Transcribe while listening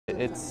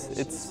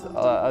it's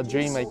a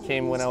dream. I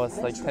came when I was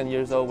like 10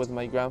 years old with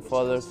my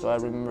grandfather, so I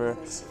remember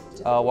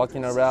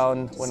walking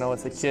around when I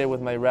was a kid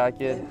with my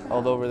racket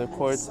all over the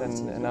courts,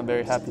 and I'm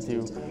very happy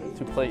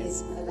to play.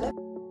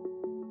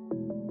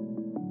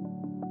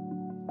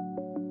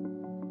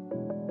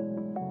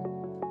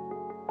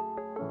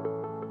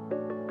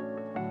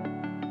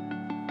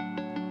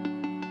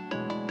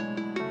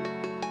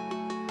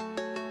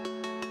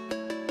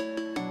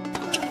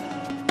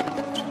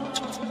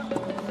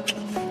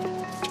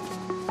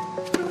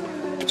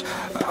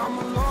 I'm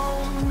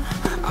alone,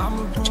 I'm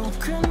a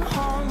broken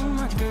home.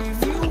 I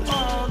gave you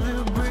all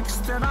the bricks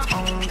that I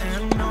own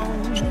and know.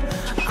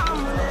 I'm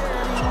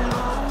letting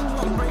go,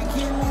 I'm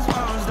breaking these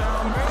walls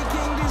down,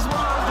 breaking these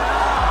walls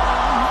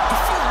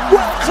down.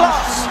 World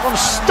class from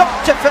start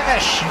to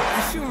finish.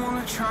 If you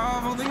wanna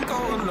travel, then go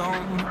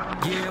alone.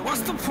 Yeah,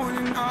 what's the point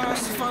in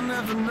us if I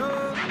never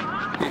know?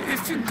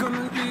 If you're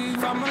gonna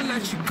leave, I'ma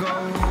let you go.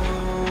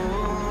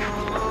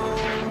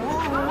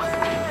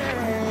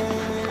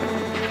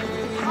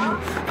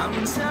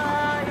 I'm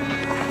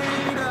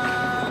tired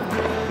of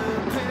the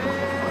pain.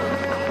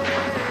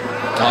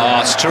 Oh,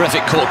 it's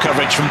terrific court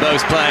coverage from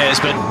both players,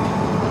 but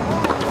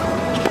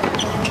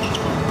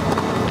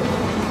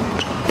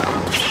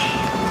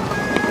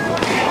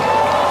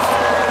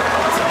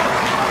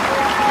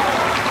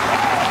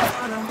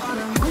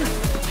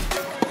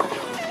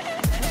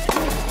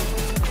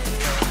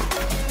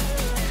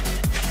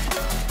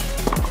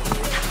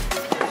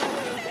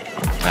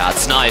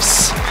that's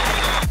nice.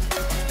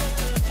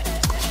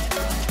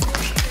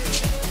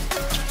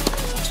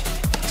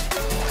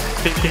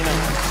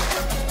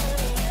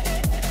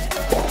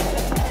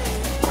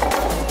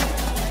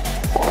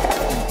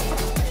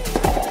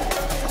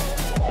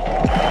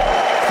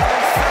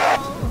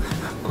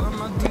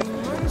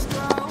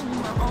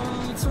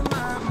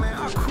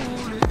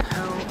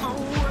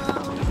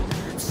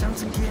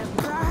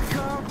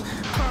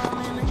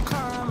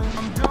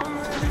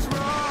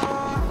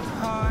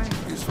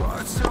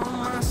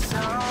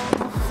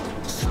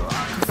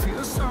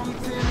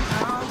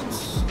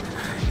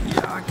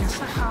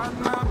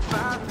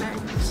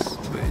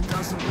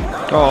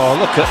 Oh,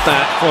 look at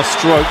that for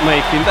stroke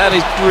making. That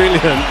is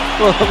brilliant.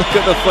 Well, look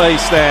at the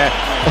face there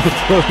of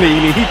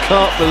Fognini. He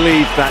can't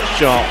believe that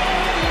shot.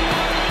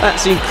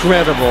 That's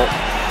incredible.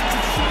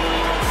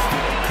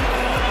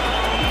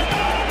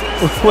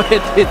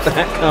 Where did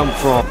that come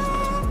from?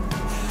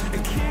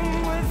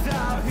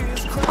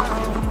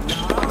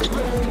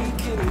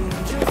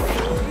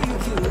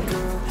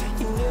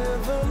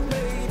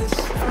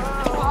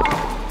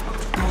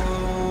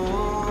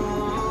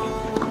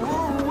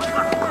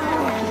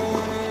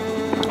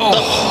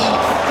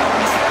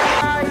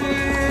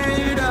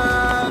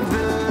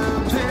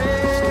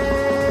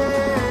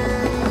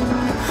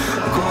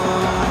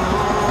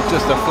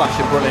 Just a flash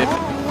of brilliant.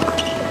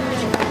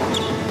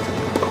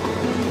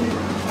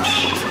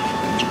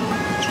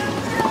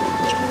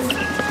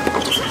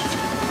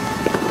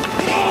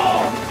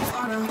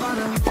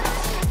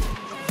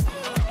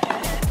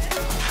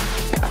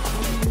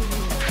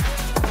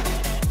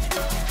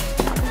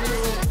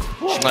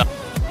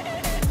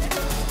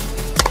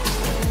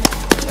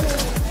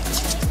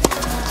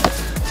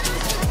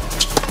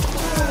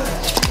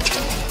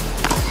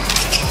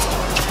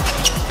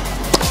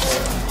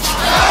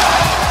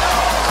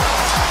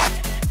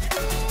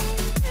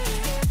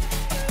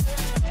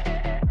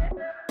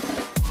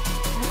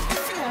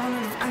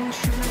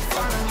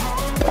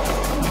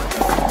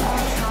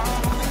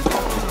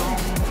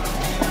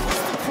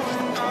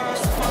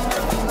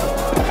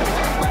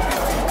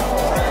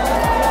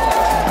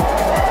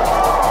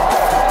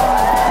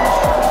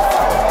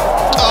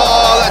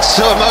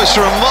 So most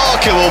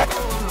remarkable.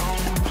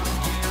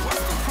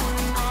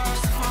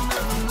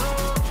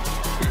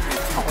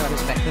 Oh, that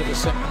is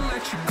magnificent.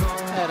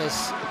 That is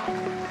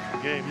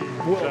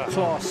world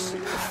class.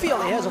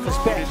 Feel he has off his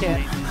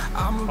backhand.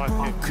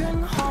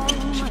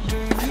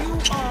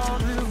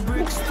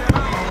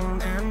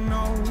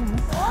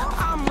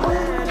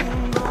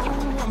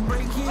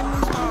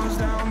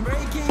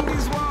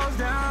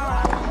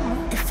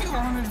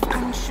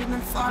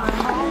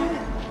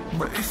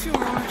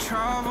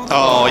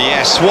 Oh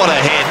yes, what a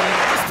hit.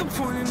 What's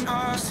the point in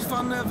us if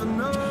I never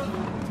know?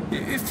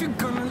 If you're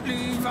gonna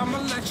leave, I'ma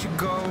let you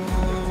go.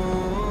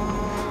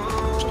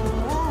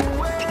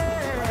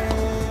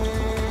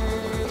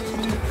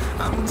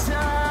 I'm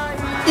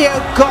tired. You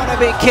gotta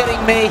be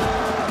kidding me.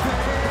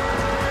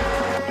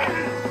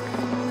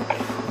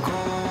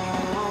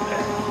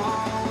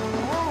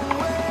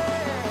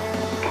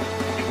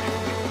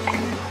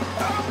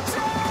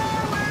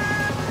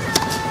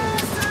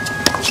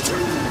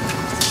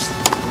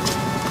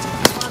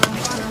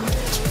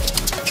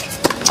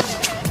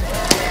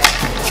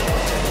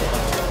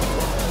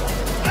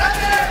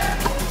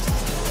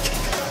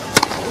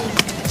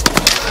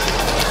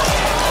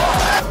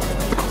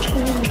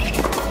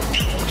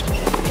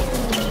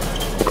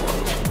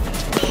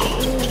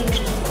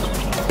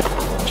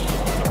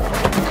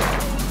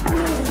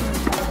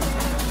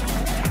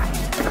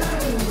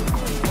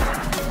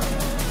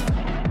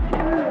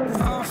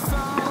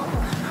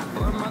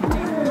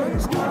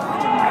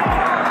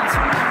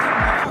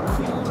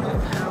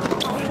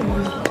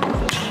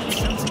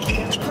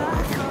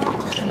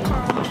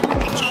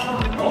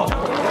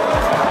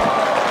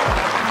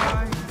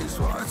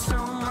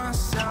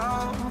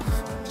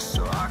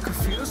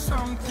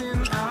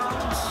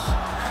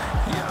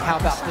 How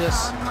about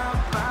this?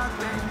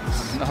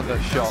 Another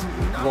shot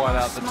right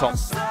out the top.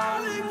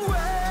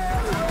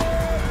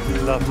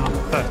 Love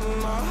that.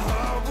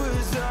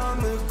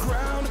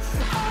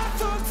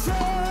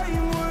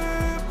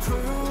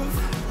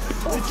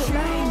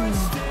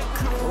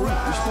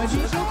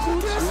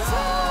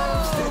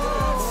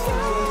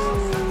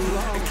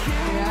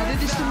 Ja,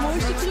 dit is de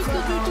mooiste truc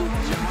tot nu toe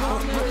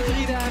van de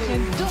 3 dagen.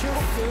 En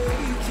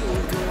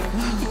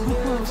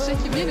dat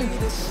zet je binnen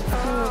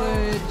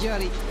voor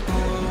Jarry.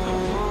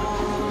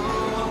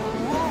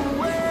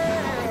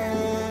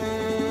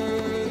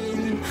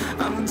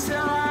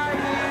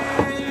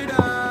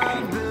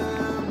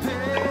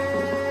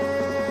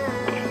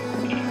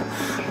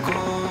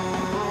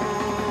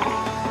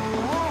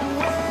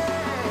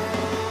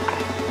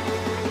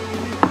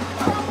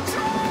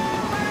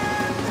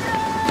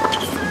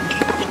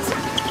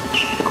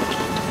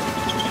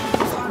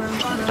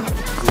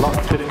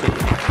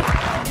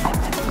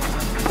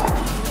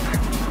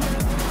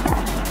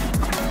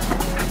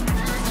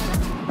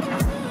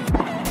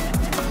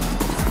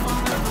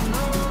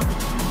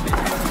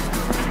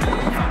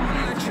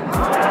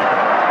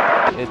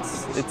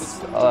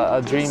 It's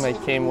a dream I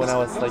came when I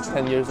was like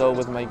 10 years old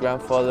with my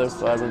grandfather,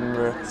 so I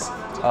remember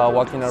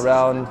walking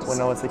around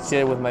when I was a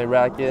kid with my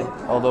racket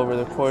all over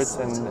the courts,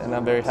 and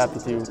I'm very happy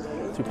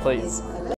to play it.